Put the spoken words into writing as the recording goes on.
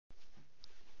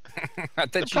I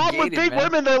thought The you problem with gated, big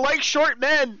man. women, they like short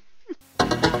men.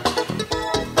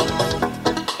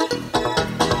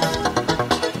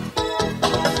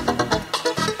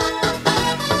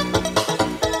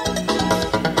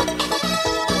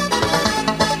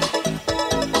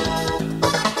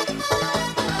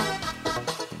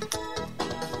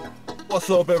 What's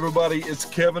up, everybody? It's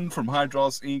Kevin from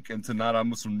Hydros Inc. And tonight I'm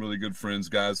with some really good friends,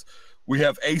 guys. We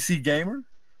have AC Gamer.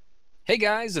 Hey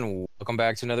guys, and welcome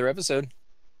back to another episode.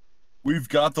 We've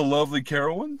got the lovely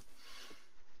Carolyn.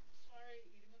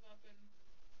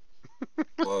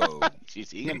 Whoa.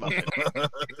 She's eating a muffin.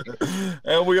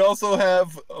 And we also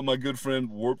have my good friend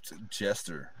Warped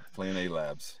Jester playing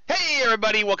A-Labs. Hey,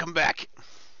 everybody, welcome back.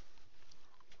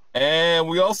 And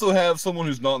we also have someone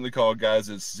who's not in the call, guys.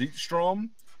 It's Zeekstrom,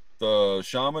 the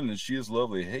shaman, and she is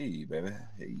lovely. Hey, baby.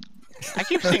 Hey. I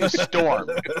keep seeing Storm.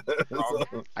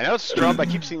 I know it's Storm, but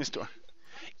I keep seeing Storm.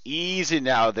 Easy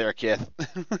now there, Kith.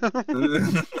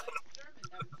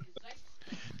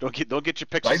 Don't get your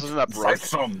pixels in that rock.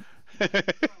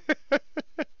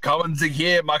 Kommen Sie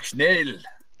hier, mach schnell.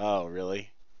 Oh, really?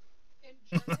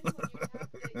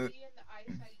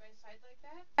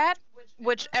 That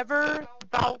whichever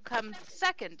vowel comes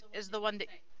second is the one that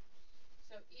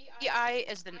EI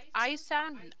is an I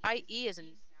sound and IE is an.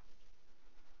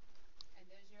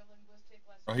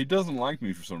 Oh, he doesn't like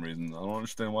me for some reason. I don't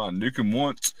understand why. I nuke him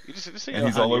once, You just and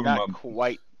he's all over not my.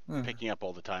 quite picking up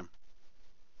all the time.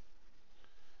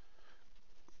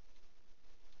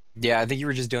 Yeah, I think you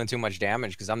were just doing too much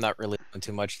damage because I'm not really doing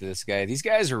too much to this guy. These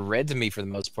guys are red to me for the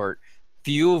most part.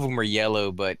 Few of them are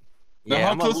yellow, but Now, yeah,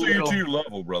 how I'm close are you to your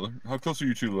level, brother? How close are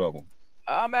you to your level?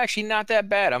 I'm actually not that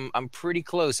bad. I'm pretty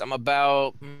close. I'm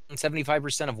about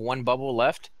 75% of one bubble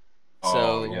left. So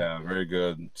Oh, yeah, very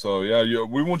good. So yeah,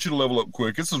 we want you to level up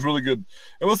quick. This is really good.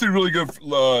 It must be really good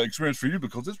experience for you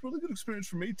because it's really good experience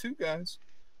for me too, guys.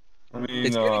 I mean,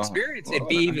 it's good experience. It'd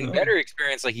be even better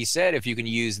experience, like you said, if you can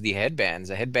use the headbands.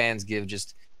 The headbands give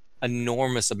just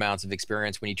enormous amounts of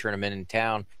experience when you turn them in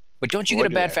town. But don't you get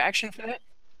a bad faction for that?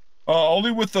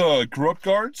 Only with the corrupt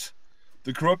guards.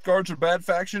 The corrupt guards are bad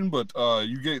faction, but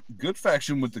you get good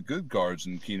faction with the good guards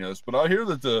in Kinos. But I hear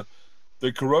that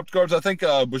the corrupt guards, I think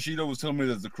Bushido was telling me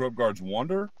that the corrupt guards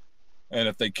wander, and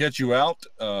if they catch you out,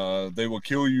 they will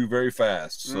kill you very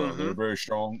fast. So they're very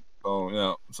strong. Oh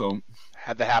yeah, so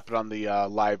Had that happen on the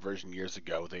live version years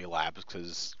ago with A-Labs,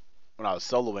 because when I was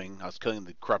soloing, I was killing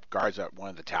the corrupt guards at one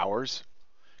of the towers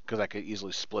because I could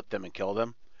easily split them and kill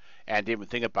them. And didn't even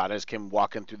think about it. I just came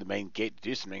walking through the main gate to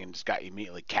do something and just got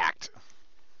immediately cacked.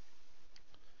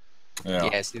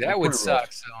 Yeah, see, that would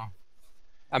suck. So,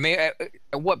 I mean, at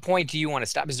what point do you want to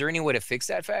stop? Is there any way to fix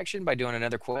that faction by doing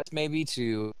another quest, maybe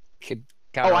to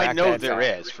counteract? Oh, I know that there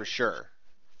faction? is for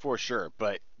sure.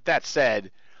 But that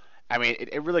said, I mean,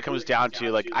 it really comes down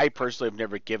to, like, I personally have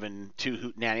never given two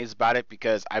hootenannies about it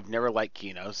because I've never liked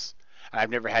Kinos, and I've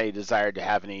never had any desire to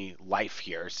have any life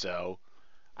here, so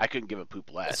I couldn't give a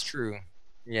poop less. That's true.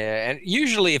 Yeah, and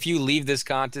usually if you leave this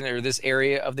continent, or this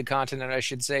area of the continent, I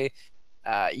should say,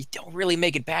 you don't really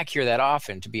make it back here that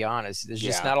often, to be honest. There's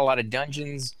just not a lot of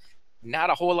dungeons, not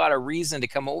a whole lot of reason to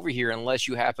come over here unless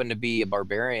you happen to be a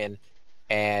barbarian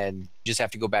and just have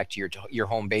to go back to your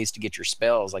home base to get your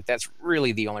spells. Like, that's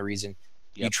really the only reason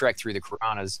you trek through the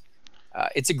Karanas.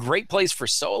 It's a great place for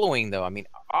soloing, though. I mean,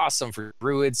 awesome for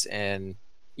druids, and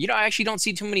I actually don't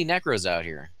see too many necros out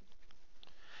here.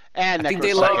 And I think necros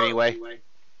they suck love anyway.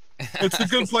 it's a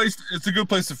good place. It's a good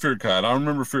place to fear kite. I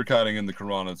remember fear kiting in the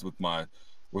Karanas with my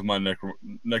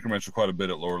necromancer quite a bit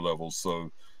at lower levels.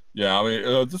 So yeah, I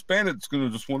mean, this bandit's gonna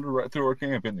just wander right through our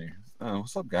camp, isn't he?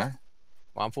 What's up, guy?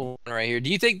 Well, I'm fooling right here.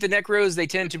 Do you think the necros, they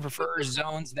tend to prefer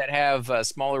zones that have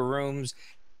smaller rooms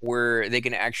where they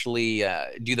can actually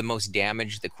do the most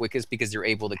damage the quickest because they're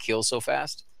able to kill so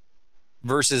fast,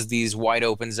 versus these wide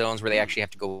open zones where they actually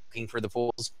have to go looking for the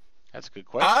pools? That's a good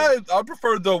question. I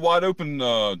prefer the wide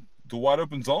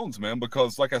open zones, man,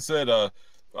 because like I said,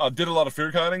 I did a lot of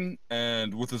fear kiting,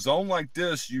 and with a zone like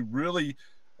this, you really,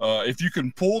 if you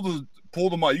can pull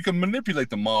the mob, you can manipulate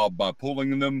the mob by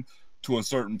pulling them to a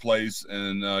certain place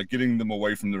and getting them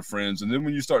away from their friends. And then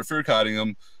when you start fear kiting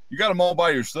them, you got them all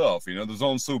by yourself. The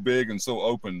zone's so big and so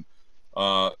open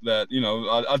that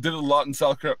I did it a lot in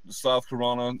South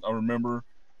Carolina. I remember.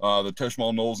 The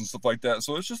Teshmal Knolls and stuff like that.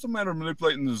 So it's just a matter of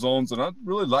manipulating the zones, and I'd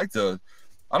really like to.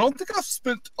 I don't think I've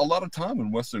spent a lot of time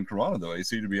in Western Corona, though,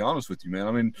 AC, to be honest with you, man.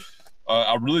 I mean,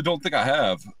 I really don't think I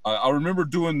have. I remember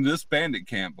doing this bandit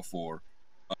camp before,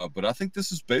 but I think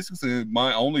this is basically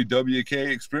my only WK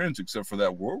experience except for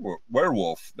that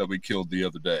werewolf that we killed the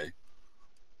other day.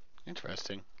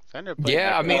 Interesting. I never played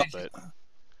I mean, but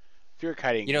fear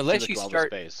kiting. unless you start.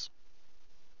 Space.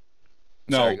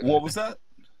 No, what was that?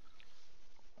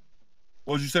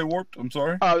 What did you say, Warped? I'm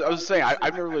sorry. I was saying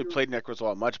I've never really played Necros all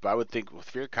that much, but I would think with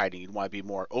fear kiting you'd want to be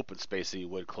more open space than you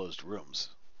would closed rooms.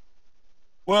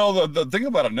 Well, the thing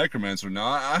about a necromancer now,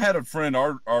 I had a friend,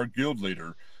 our guild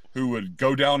leader, who would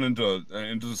go down into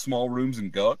the small rooms in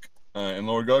Guck, in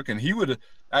Lower Guck, and he would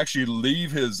actually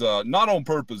leave his not on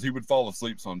purpose. He would fall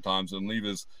asleep sometimes and leave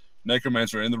his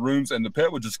necromancer in the rooms, and the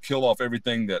pet would just kill off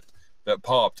everything that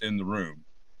popped in the room.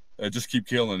 Just keep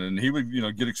killing, and he would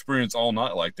get experience all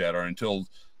night like that, or until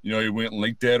he went and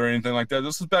leaked dead or anything like that.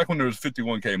 This is back when there was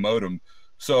 51K modem.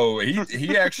 So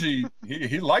he actually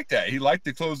he liked that. He liked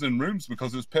the closed in rooms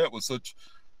because his pet was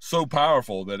so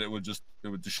powerful that it would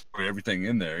destroy everything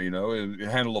in there. It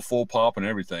handled a full pop and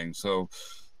everything. So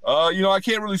I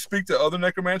can't really speak to other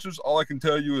necromancers. All I can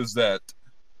tell you is that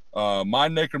my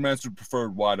necromancer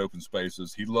preferred wide open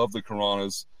spaces. He loved the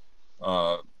Karanas.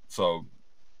 So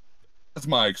that's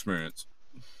my experience.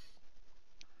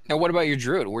 Now, what about your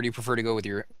druid? Where do you prefer to go with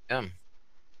your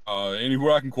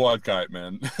anywhere I can quad kite,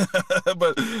 man.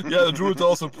 But yeah, the druids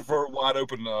also prefer wide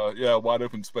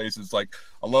open spaces. Like,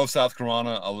 I love South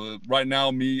Karana. Right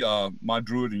now, my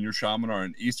druid and your shaman are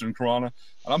in Eastern Karana,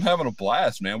 and I'm having a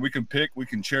blast, man. We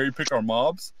can cherry pick our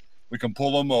mobs. We can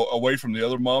pull them away from the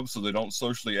other mobs so they don't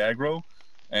socially aggro,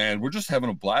 and we're just having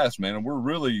a blast, man. And we're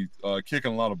really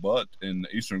kicking a lot of butt in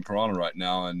Eastern Karana right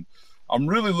now, and I'm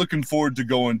really looking forward to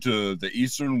going to the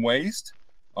Eastern Waste.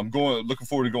 I'm looking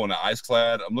forward to going to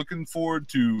Iceclad. I'm looking forward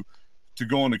to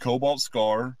going to Cobalt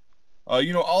Scar.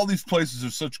 All these places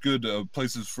are such good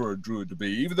places for a druid to be.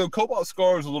 Even though Cobalt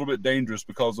Scar is a little bit dangerous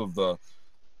because of the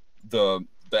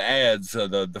ads,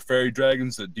 the fairy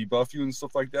dragons that debuff you and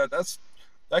stuff like that.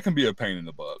 That can be a pain in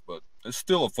the butt, but it's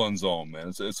still a fun zone,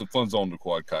 man. It's a fun zone to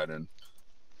quad kite in. And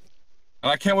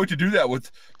I can't wait to do that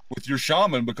with your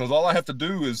shaman, because all I have to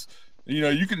do is,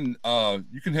 you can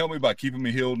help me by keeping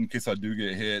me healed in case I do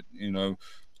get hit.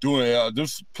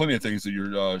 There's plenty of things that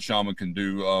your shaman can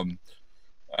do.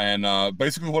 And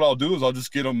basically what I'll do is I'll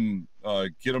just get them, where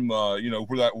I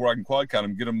can quad kite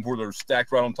them, get them where they're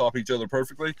stacked right on top of each other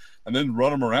perfectly, and then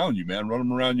run them around you, man. Run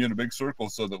them around you in a big circle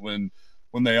so that when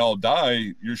they all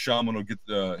die, your shaman will get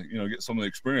get some of the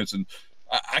experience. And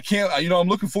I can't, I'm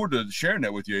looking forward to sharing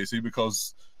that with you, AC,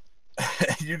 because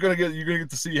you're gonna get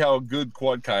to see how good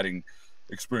quad kiting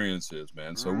experience is,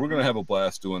 man. So we're gonna have a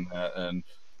blast doing that. And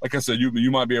like I said,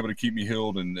 you might be able to keep me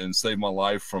healed and save my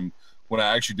life from when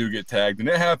I actually do get tagged. And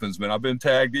it happens, man. I've been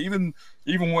tagged even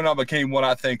when I became what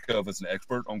I think of as an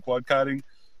expert on quad kiting.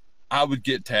 I would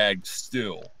get tagged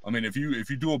still. I mean, if you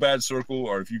do a bad circle,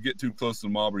 or if you get too close to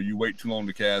the mob, or you wait too long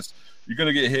to cast, you're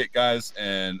gonna get hit, guys.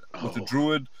 And with the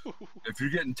druid, if you're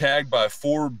getting tagged by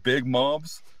 4 big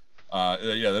mobs,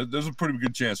 there's a pretty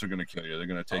good chance they're gonna kill you. They're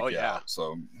gonna take you out.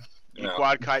 So you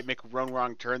quad kite, make a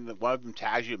wrong turn, that one of them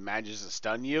tags you and manages to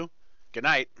stun you. Good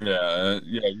night. Yeah,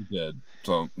 you did.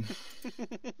 So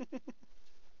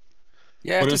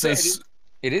yeah,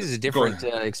 it is a different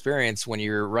experience when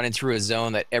you're running through a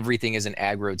zone that everything isn't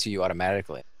aggro to you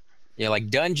automatically. Like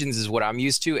dungeons is what I'm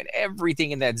used to, and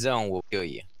everything in that zone will kill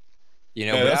you.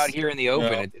 But out here in the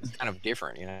open, it's kind of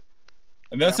different,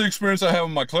 And that's the experience I have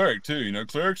with my cleric too.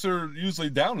 Clerics are usually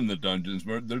down in the dungeons,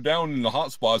 but they're down in the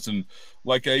hot spots, and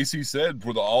like AC said,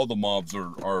 where all the mobs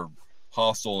are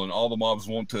hostile, and all the mobs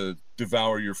want to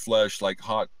devour your flesh like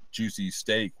hot, juicy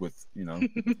steak with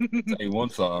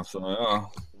A1 sauce. So,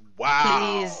 wow.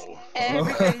 Jeez.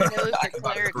 Everybody knows the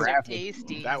clerics are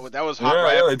tasty. That was hot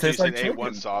right after it tastes like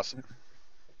A1 sauce.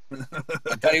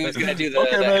 I thought he was gonna do the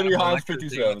maybe Heinz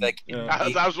 57.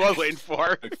 That was waiting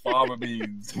for. Like fava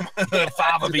beans.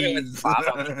 Fava beans.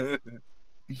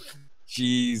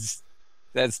 Jeez,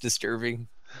 that's disturbing.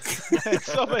 In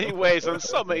so many ways, on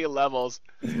so many levels.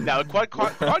 Now, quad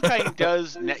kiting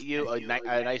does net you a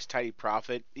nice tidy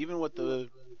profit, even with the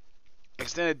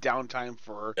extended downtime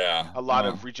for a lot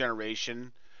of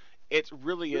regeneration. It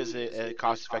really is a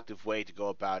cost-effective way to go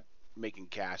about making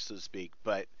cash, so to speak.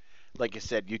 But like I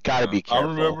said, you got to be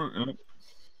careful.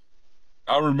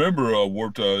 I remember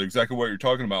Warped, exactly what you're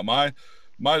talking about. My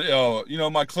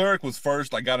cleric was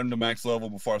first. I got him to max level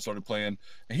before I started playing,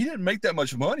 and he didn't make that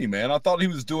much money, man. I thought he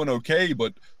was doing okay,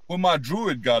 but when my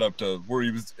druid got up to where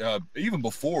he was, even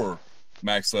before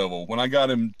max level, when I got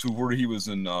him to where he was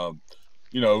in,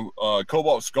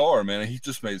 Cobalt Scar, man, he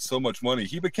just made so much money.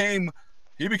 He became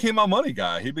my money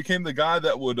guy. He became the guy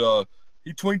that would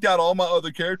he twinked out all my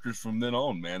other characters from then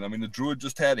on, man. I mean, the druid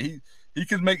just had he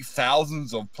could make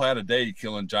thousands of plat a day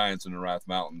killing giants in the Wrath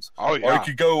Mountains. Oh yeah. Or he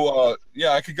could go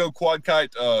I could go quad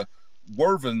kite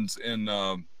Wervins in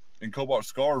Cobalt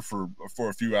Scar for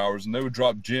a few hours, and they would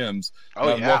drop gems. Oh,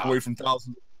 and I'd walk away from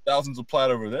thousands thousands of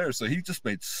plat over there. So he just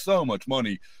made so much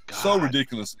money, so God.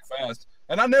 ridiculously fast.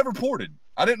 And I never ported.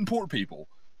 I didn't port people.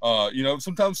 You know,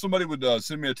 sometimes somebody would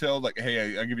send me a tale like,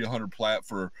 hey, I give you 100 plat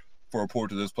for a port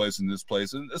to this place and this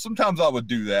place. And sometimes I would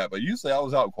do that, but usually I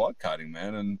was out quad kiting,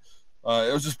 man. And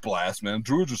it was just blast, man.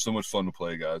 Druids are so much fun to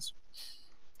play, guys.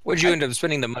 What'd you end up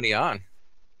spending the money on?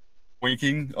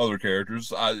 Winking other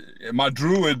characters. My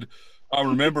druid, I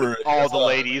remember All the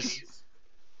ladies.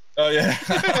 Oh yeah,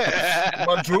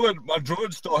 my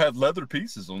druid still had leather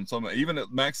pieces on some. Even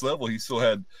at max level, he still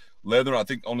had leather, I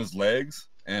think, on his legs.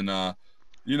 And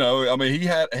you know, I mean, he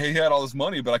had all this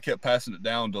money, but I kept passing it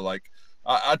down to like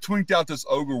I twinked out this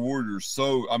ogre warrior.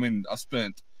 So I mean, I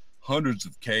spent hundreds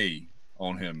of K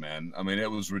on him, man. I mean, it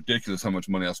was ridiculous how much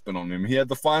money I spent on him. He had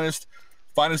the finest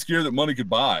gear that money could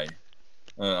buy.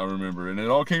 I remember, and it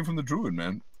all came from the druid,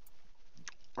 man.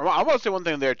 I want to say one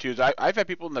thing there too. Is I've had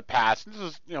people in the past. And this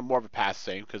is more of a past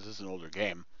thing because this is an older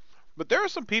game, but there are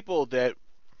some people that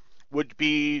would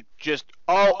be just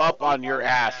all up on your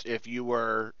ass if you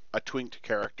were a twinked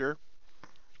character.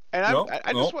 And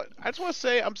I just want to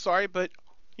say I'm sorry, but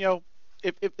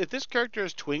if this character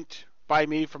is twinked by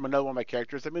me from another one of my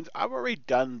characters, that means I've already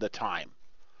done the time.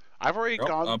 I've already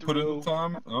gone through. Put in the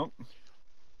time.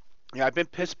 Yeah, I've been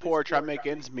piss poor trying to make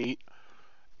ends meet.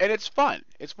 And it's fun.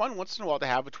 It's fun once in a while to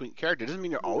have a twinked character. It doesn't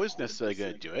mean you're always necessarily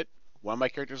going to do it. One of my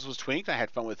characters was twinked. I had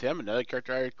fun with him. Another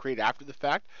character I created after the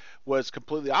fact was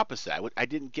completely opposite. I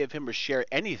didn't give him or share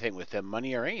anything with him,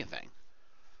 money or anything.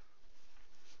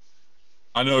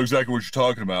 I know exactly what you're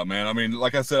talking about, man. I mean,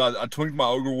 like I said, I twinked my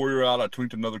ogre warrior out. I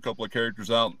twinked another couple of characters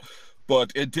out.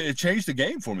 But it changed the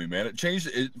game for me, man.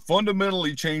 It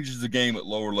fundamentally changes the game at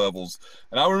lower levels.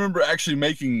 And I remember actually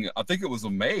making, I think it was a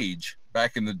mage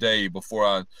back in the day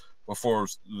before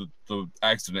the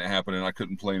accident happened and I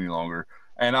couldn't play any longer.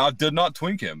 And I did not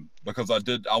twink him because I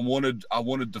wanted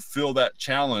to feel that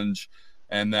challenge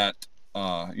and that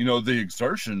the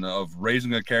exertion of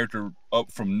raising a character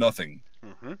up from nothing.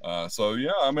 Mm-hmm. So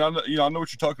yeah, I mean, I know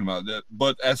what you're talking about.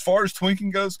 But as far as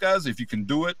twinking goes, guys, if you can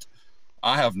do it,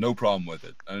 I have no problem with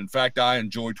it. And in fact, I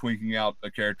enjoy twinking out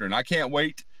a character, and I can't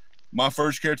wait. My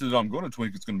first character that I'm going to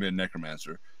twink is going to be a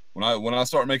necromancer. When I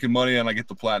start making money and I get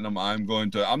the platinum, I'm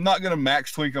not going to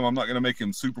max twink him. I'm not going to make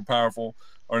him super powerful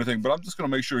or anything, but I'm just going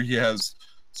to make sure he has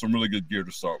some really good gear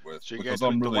to start with. So you're going to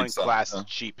twink the one class that's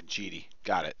cheap and cheaty.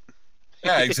 Got it.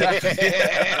 Yeah, exactly.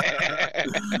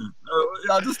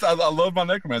 I love my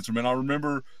necromancer, man. I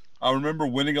remember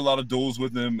winning a lot of duels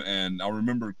with him, and I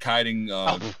remember kiting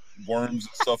worms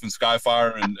and stuff in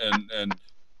Skyfire and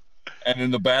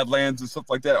in the Badlands and stuff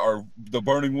like that, or the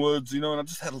Burning Woods, and I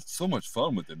just had so much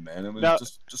fun with him, man. It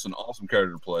was just an awesome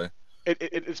character to play.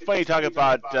 It's funny talking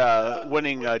about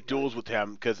winning duels with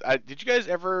him, because did you guys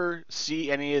ever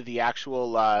see any of the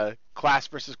actual class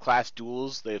versus class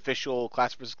duels, the official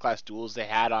class versus class duels they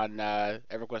had on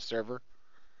EverQuest server?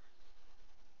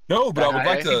 No, but I would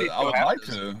like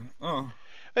to. Oh.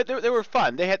 They were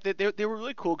fun. They were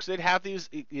really cool because they'd have these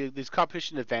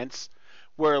competition events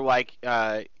where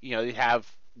they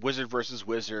have wizard versus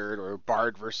wizard or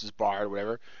bard versus bard or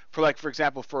whatever. For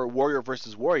example, for a warrior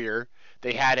versus warrior,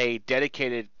 they had a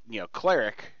dedicated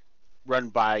cleric run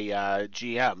by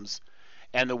GMs,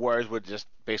 and the warriors would just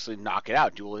basically knock it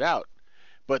out, duel it out.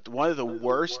 But one of the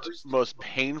worst, most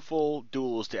painful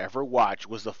duels to ever watch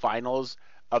was the finals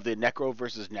of the Necro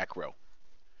versus Necro.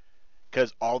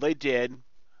 Because all they did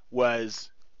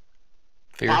was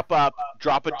pop up,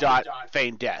 drop a dot,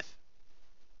 feign death.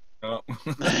 Oh.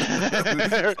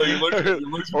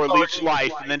 Or leech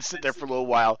life, and then sit there for a little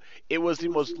while. It was the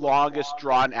most longest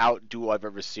drawn out duel I've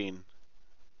ever seen.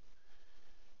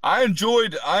 I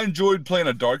enjoyed playing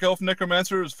a Dark Elf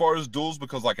Necromancer as far as duels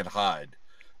because I could hide.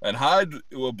 And hide,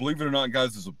 well, believe it or not,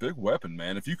 guys, is a big weapon,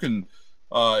 man. If you can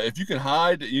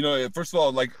hide, first of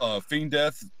all, Fiend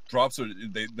Death drops,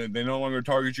 they no longer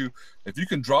target you. If you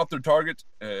can drop their target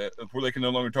where they can no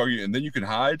longer target you, and then you can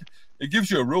hide, it gives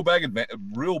you a real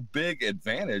big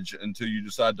advantage until you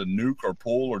decide to nuke or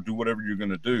pull or do whatever you're going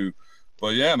to do.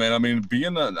 But yeah, man, I mean,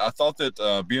 I thought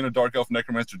that being a Dark Elf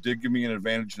Necromancer did give me an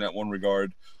advantage in that one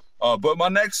regard. But my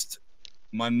next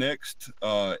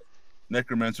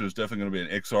Necromancer is definitely going to be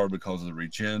an XR because of the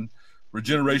regen.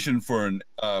 Regeneration for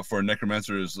a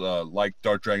Necromancer is like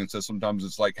Dark Dragon says, sometimes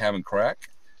it's like having crack.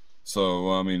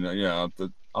 So I mean, yeah,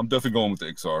 I'm definitely going with the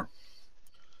XR.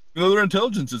 Their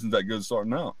intelligence isn't that good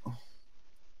starting out.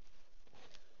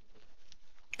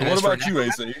 And what about you,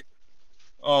 AC?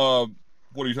 What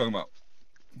are you talking about?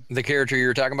 The character you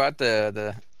were talking about,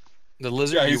 the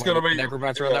lizard. Yeah, he's gonna be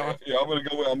Necromancer on that one. Yeah,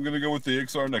 I'm gonna go with the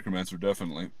XR Necromancer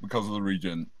definitely because of the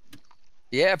regen.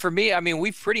 Yeah, for me, I mean,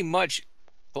 we've pretty much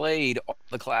played all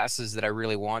the classes that I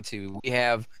really want to. We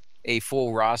have a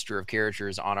full roster of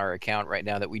characters on our account right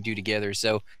now that we do together.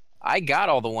 So I got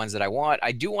all the ones that I want.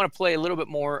 I do want to play a little bit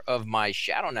more of my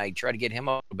Shadow Knight, try to get him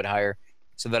a little bit higher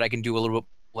so that I can do a little bit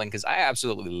playing, because I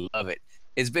absolutely love it.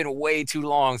 It's been way too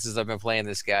long since I've been playing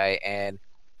this guy, and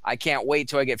I can't wait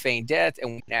till I get Feigned Death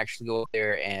and we can actually go up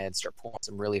there and start pulling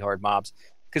some really hard mobs.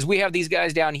 Because we have these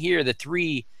guys down here, the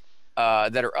 3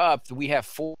 that are up. We have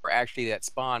 4 actually that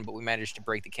spawn, but we managed to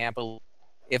break the camp a little.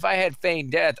 If I had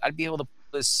Feigned Death, I'd be able to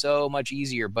pull this so much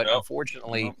easier. But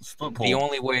unfortunately, the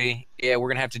only way, we're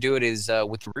going to have to do it is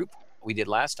with the root we did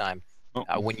last time.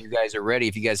 When you guys are ready,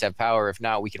 if you guys have power. If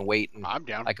not, we can wait. And I'm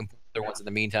down. I can pull other ones in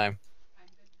the meantime.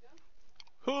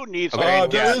 Who needs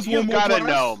Feigned Death? You've got a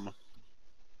gnome.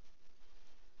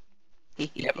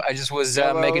 Yep, I just was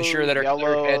making sure that our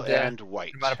yellow cleric had and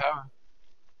white amount of power.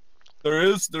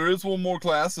 There is one more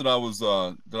class that I was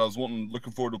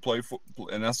looking forward to play for,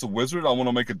 and that's the wizard. I want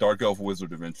to make a dark elf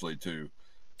wizard eventually too,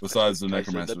 besides the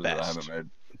necromancer that I haven't made.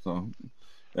 So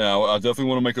yeah, I definitely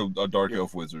want to make a dark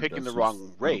elf wizard. Picking the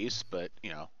wrong race, but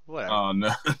you know, whatever. Oh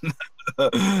no,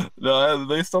 no,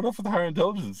 they start off with higher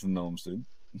intelligence than gnomes, dude.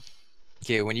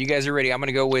 Okay, when you guys are ready, I'm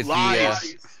gonna go with the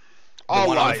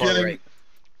all lies. Right.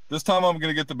 This time I'm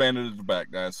gonna get the bandit at the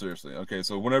back, guys. Seriously. Okay,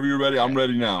 so whenever you're ready, I'm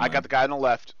ready now. I got the guy on the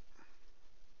left.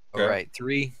 Okay. All right,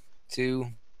 3, 2,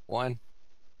 1.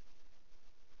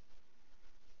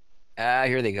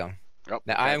 Here they go. Oh,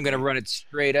 now I am gonna run it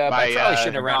straight up. I probably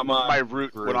shouldn't have ran my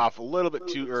root went off a little bit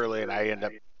too early, and I end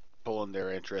up pulling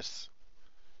their interests.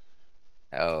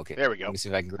 Oh, okay. There we go. Let me see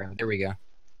if I can grab it. There we go.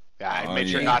 Yeah, I made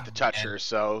sure not to touch her,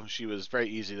 so she was very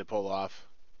easy to pull off.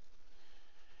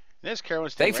 And there's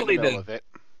Carolyn staying right in the middle of it.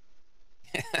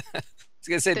 I was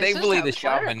gonna say, thankfully the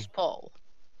shaman. Pull.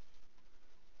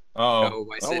 Oh,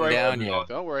 by sitting down, yeah.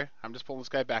 Don't worry, I'm just pulling this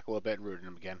guy back a little bit and rooting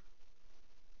him again.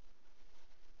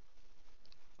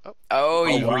 Oh,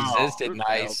 you resisted.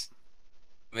 Nice.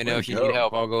 Let me know if you need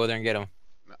help. I'll go over there and get him.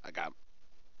 I got him.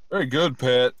 Very good,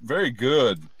 pet. Very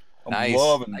good. I'm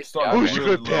loving. Who's a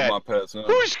good pet? My pets, huh?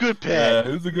 Who's a good pet?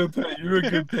 Yeah, who's a good pet? You're a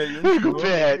good pet. Who's a good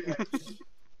pet?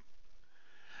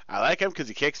 I like him because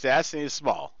he kicks ass and he's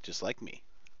small, just like me.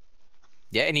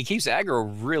 Yeah, and he keeps aggro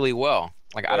really well.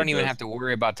 Like, I don't even have to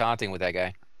worry about taunting with that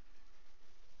guy.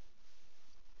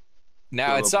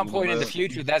 Now, at some point in the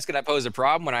future, that's going to pose a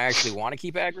problem when I actually want to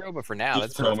keep aggro. But for now,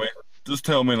 just tell me. Just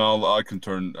tell me, and I can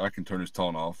turn his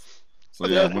taunt off. So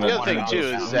the other thing too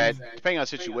is that depending on the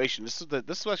situation, this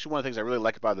is actually one of the things I really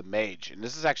like about the mage, and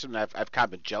this is actually something I've kind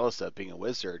of been jealous of being a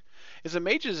wizard. Is the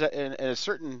mages in a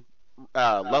certain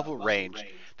level range,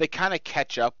 they kind of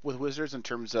catch up with wizards in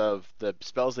terms of the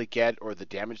spells they get or the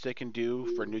damage they can do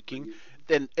for nuking.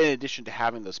 Then, in addition to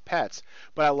having those pets,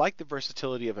 but I like the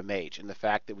versatility of a mage and the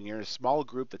fact that when you're in a small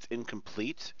group that's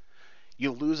incomplete,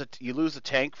 you lose a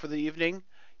tank for the evening,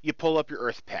 you pull up your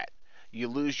earth pet. You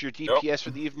lose your DPS for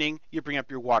the evening, you bring up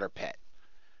your water pet.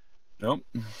 Yep.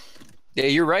 Yeah,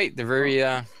 you're right. They're very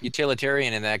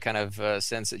utilitarian in that kind of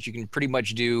sense that you can pretty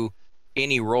much do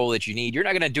any role that you need. You're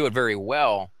not going to do it very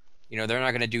well. You know, they're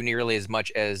not going to do nearly as much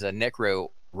as a necro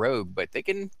rogue, but they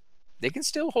can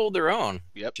still hold their own.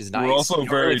 Yep. Which is nice. We're also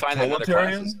very really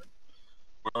totalitarian.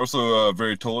 We're also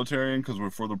very totalitarian because we're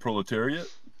for the proletariat.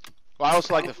 Well, I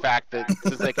also like the fact that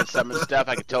since they can summon stuff,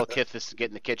 I can tell Kithis to get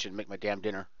in the kitchen and make my damn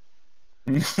dinner.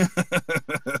 And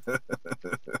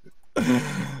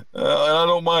I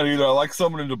don't mind either. I like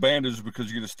summoning the bandage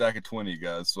because you get a stack of 20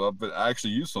 guys. So I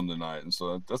actually used some tonight, and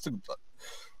so that's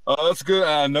good.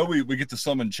 I know we get to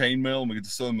summon chainmail, and we get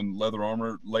to summon leather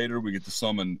armor later. We get to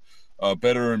summon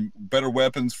better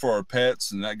weapons for our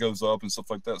pets, and that goes up and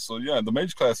stuff like that. So yeah, the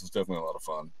mage class is definitely a lot of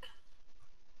fun.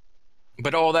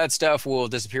 But all that stuff will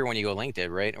disappear when you go linked,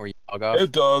 right? Or you log off?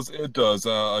 It does. It does.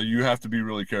 You have to be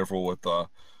really careful with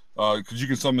because you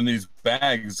can summon these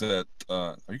bags that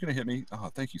are you gonna hit me? Oh,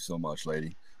 thank you so much,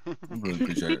 lady. I really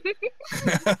appreciate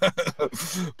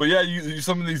it. But yeah, you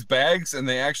summon these bags, and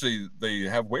they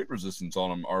have weight resistance on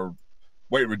them, or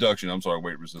weight reduction. I'm sorry,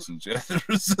 weight resistance. Yeah, they're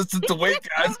resistant to weight,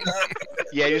 guys.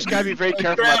 Yeah, you just gotta be very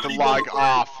careful not to log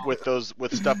off with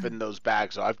stuff in those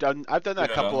bags. So I've done that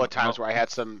a couple of times where I had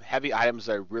some heavy items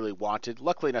that I really wanted.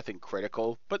 Luckily, nothing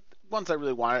critical, but ones I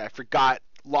really wanted, I forgot,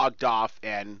 logged off,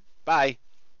 and bye.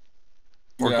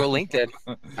 Or go LinkedIn.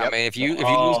 I mean, if you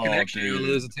lose connection, you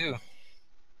lose it too.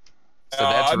 So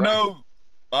that's I know.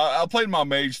 I played my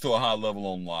mage to a high level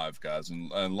on live, guys, and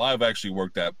live actually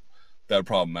worked that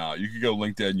problem out. You could go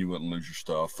LinkedIn and you wouldn't lose your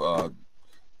stuff.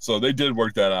 So they did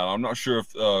work that out. I'm not sure if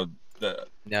that.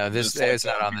 No, it's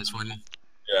not on this one.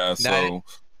 Yeah, so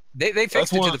they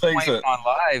fixed it to the point on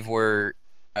live where.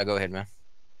 Go ahead, man.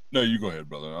 No, you go ahead,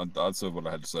 brother. I said what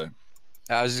I had to say.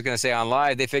 I was just gonna say on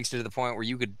live they fixed it to the point where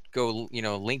you could go,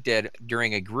 link dead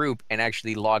during a group and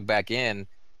actually log back in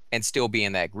and still be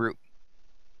in that group.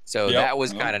 So that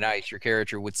was kind of nice. Your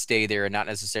character would stay there and not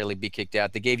necessarily be kicked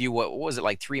out. They gave you what was it,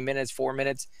 like 3 minutes, 4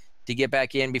 minutes to get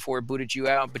back in before it booted you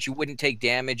out, but you wouldn't take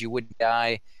damage, you wouldn't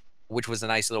die, which was a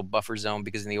nice little buffer zone,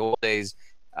 because in the old days,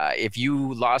 if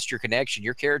you lost your connection,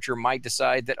 your character might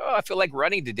decide that, oh, I feel like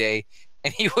running today,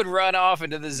 and he would run off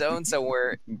into the zone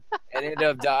somewhere and end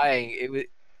up dying.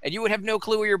 And you would have no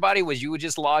clue where your body was. You would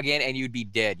just log in and you'd be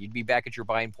dead. You'd be back at your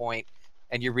bind point,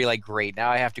 and you'd be like, great, now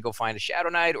I have to go find a Shadow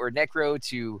Knight or Necro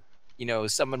to,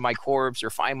 summon my corpse or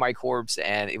find my corpse,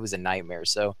 and it was a nightmare.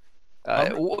 So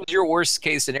what was your worst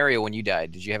case scenario when you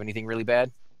died? Did you have anything really bad?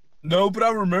 No, but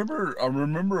I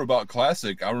remember about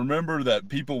Classic. I remember that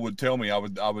people would tell me I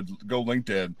would go link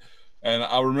dead, and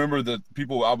I remember that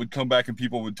I would come back and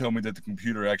people would tell me that the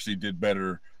computer actually did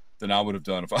better than I would have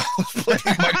done if I was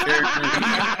playing my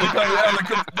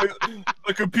character.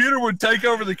 The computer would take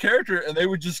over the character and they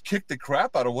would just kick the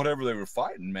crap out of whatever they were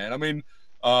fighting, man. I mean,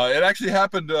 it actually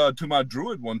happened to my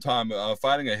druid one time,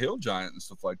 fighting a hill giant and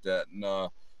stuff like that,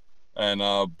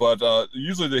 but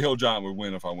usually the hill giant would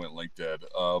win if I went link dead.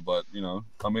 But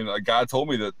I mean, a guy told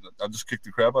me that I just kicked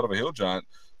the crap out of a hill giant,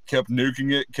 kept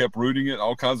nuking it, kept rooting it,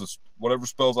 all kinds of whatever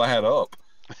spells I had up.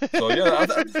 So yeah,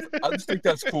 I just think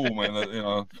that's cool,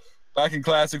 man. Back in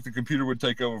Classic, the computer would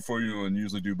take over for you and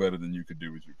usually do better than you could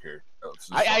do with your character.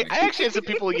 I actually had some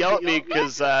people yell at me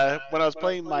because when I was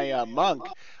playing my monk,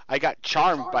 I got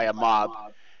charmed by a mob.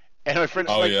 And my friend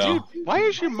was dude, why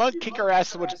does your monk kick our ass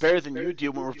so much better than you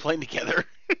do when we're playing together?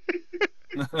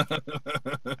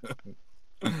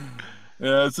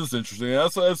 Yeah, it's just interesting.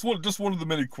 It's just one of the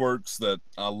many quirks that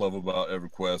I love about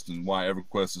EverQuest, and why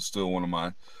EverQuest is still one of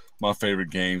my favorite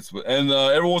games. But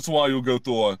every once in a while you'll go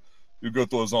through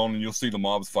a zone and you'll see the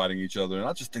mobs fighting each other, and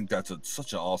I just think that's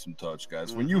such an awesome touch,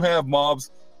 guys. When you have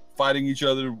mobs fighting each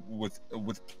other with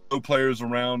players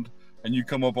around, and you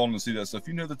come up on and see that stuff,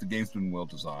 you know that the game's been well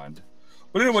designed.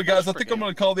 But anyway, guys, I think I'm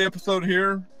going to call the episode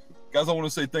here. Guys, I want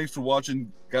to say thanks for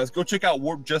watching. Guys, go check out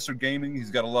WarpedJesterGaming. He's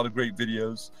got a lot of great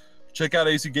videos. Check out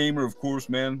AC Gamer, of course,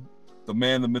 man. The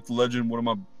man, the myth, the legend, one of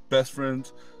my best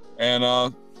friends. And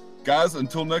guys,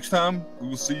 until next time, we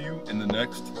will see you in the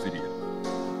next video.